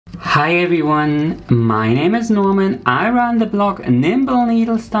Hi everyone, my name is Norman. I run the blog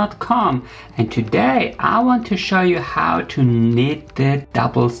nimbleneedles.com and today I want to show you how to knit the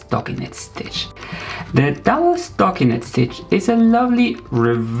double stockinette stitch. The double stockinette stitch is a lovely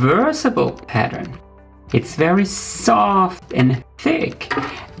reversible pattern. It's very soft and thick,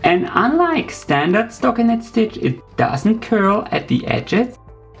 and unlike standard stockinette stitch, it doesn't curl at the edges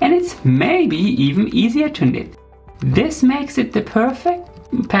and it's maybe even easier to knit. This makes it the perfect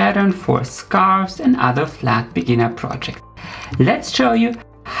pattern for scarves and other flat beginner projects. Let's show you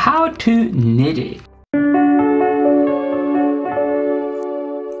how to knit it.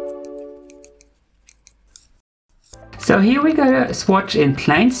 So here we got a swatch in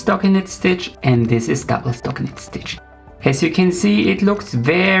plain stockinette stitch, and this is double stockinette stitch. As you can see, it looks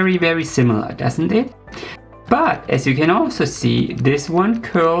very similar, doesn't it? But as you can also see, this one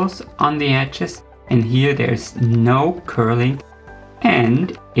curls on the edges and here there's no curling,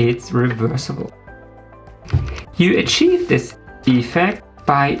 and it's reversible. You achieve this effect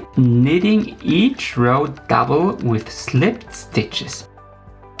by knitting each row double with slipped stitches.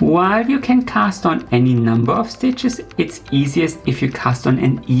 While you can cast on any number of stitches, it's easiest if you cast on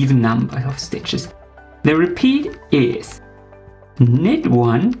an even number of stitches. The repeat is knit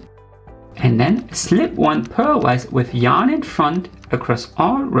one and then slip one purlwise with yarn in front across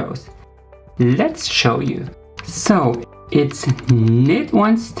all rows. Let's show you. So it's knit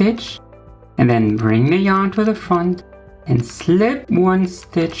one stitch and then bring the yarn to the front and slip one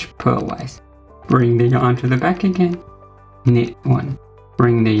stitch purlwise. Bring the yarn to the back again, knit one,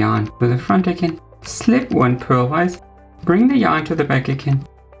 bring the yarn to the front again, slip one purlwise, bring the yarn to the back again,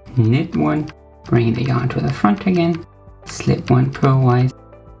 knit one, bring the yarn to the front again, slip one purlwise,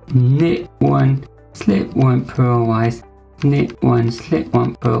 knit one, slip one purlwise, knit one, slip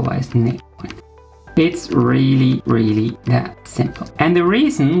one purlwise, knit one. It's really that simple. And the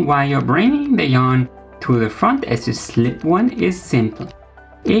reason why you're bringing the yarn to the front as you slip one is simple.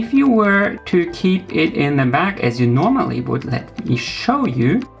 If you were to keep it in the back as you normally would, let me show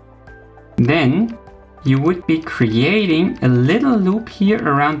you, then you would be creating a little loop here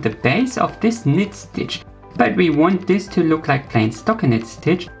around the base of this knit stitch. But we want this to look like plain stockinette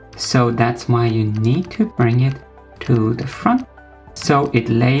stitch, so that's why you need to bring it to the front, so it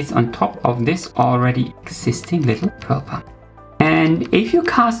lays on top of this already existing little purl bump. And if you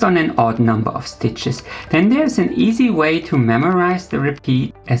cast on an odd number of stitches, then there's an easy way to memorize the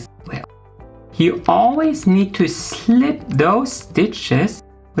repeat as well. You always need to slip those stitches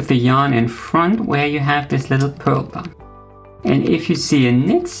with the yarn in front where you have this little purl bump. And if you see a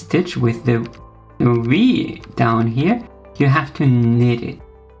knit stitch with the V down here, you have to knit it.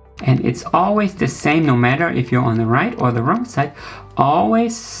 And it's always the same no matter if you're on the right or the wrong side.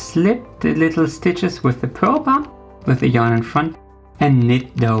 Always slip the little stitches with the purl bump with the yarn in front and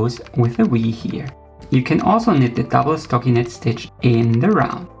knit those with a V here. You can also knit the double stockinette stitch in the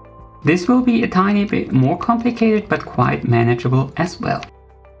round. This will be a tiny bit more complicated but quite manageable as well.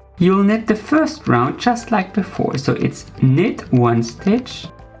 You'll knit the first round just like before, so it's knit one stitch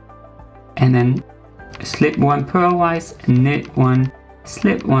and then slip one purlwise, knit one,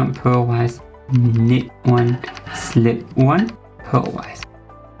 slip one purlwise, knit one, slip one purlwise.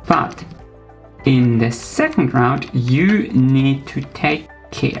 But in the second round you need to take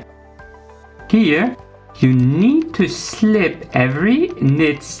care. Here you need to slip every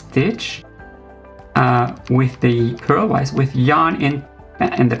knit stitch with the purlwise with yarn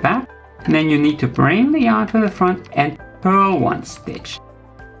in the back, and then you need to bring the yarn to the front and purl one stitch.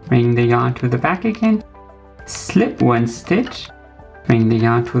 Bring the yarn to the back again, slip one stitch, bring the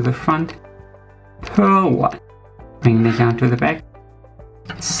yarn to the front, purl one, bring the yarn to the back,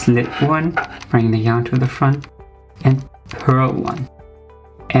 slip one, bring the yarn to the front, and purl one.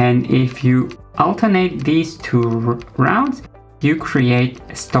 And if you alternate these two rounds, you create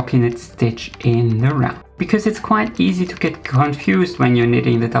a stockinette stitch in the round. Because it's quite easy to get confused when you're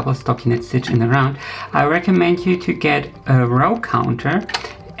knitting the double stockinette stitch in the round, I recommend you to get a row counter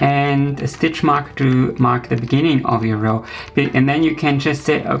and a stitch marker to mark the beginning of your row, and then you can just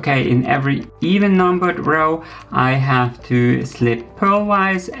say, okay, in every even numbered row I have to slip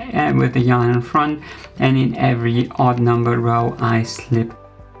purlwise with the yarn in front, and in every odd numbered row I slip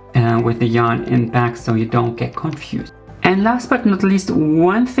with the yarn in back, so you don't get confused. And last but not least,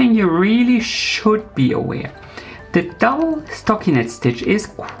 one thing you really should be aware. The double stockinette stitch is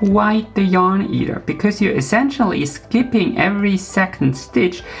quite the yarn eater. Because you're essentially skipping every second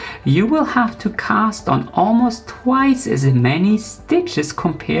stitch, you will have to cast on almost twice as many stitches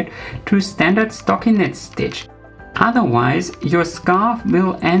compared to standard stockinette stitch. Otherwise, your scarf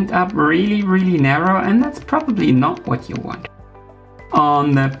will end up really narrow, and that's probably not what you want.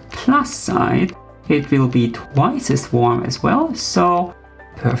 On the plus side, it will be twice as warm as well, so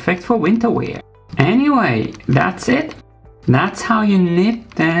perfect for winter wear. Anyway, that's it. That's how you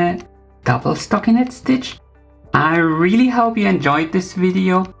knit the double stockinette stitch. I really hope you enjoyed this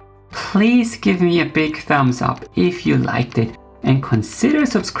video. Please give me a big thumbs up if you liked it, and consider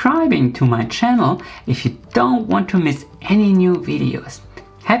subscribing to my channel if you don't want to miss any new videos.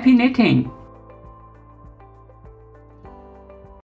 Happy knitting!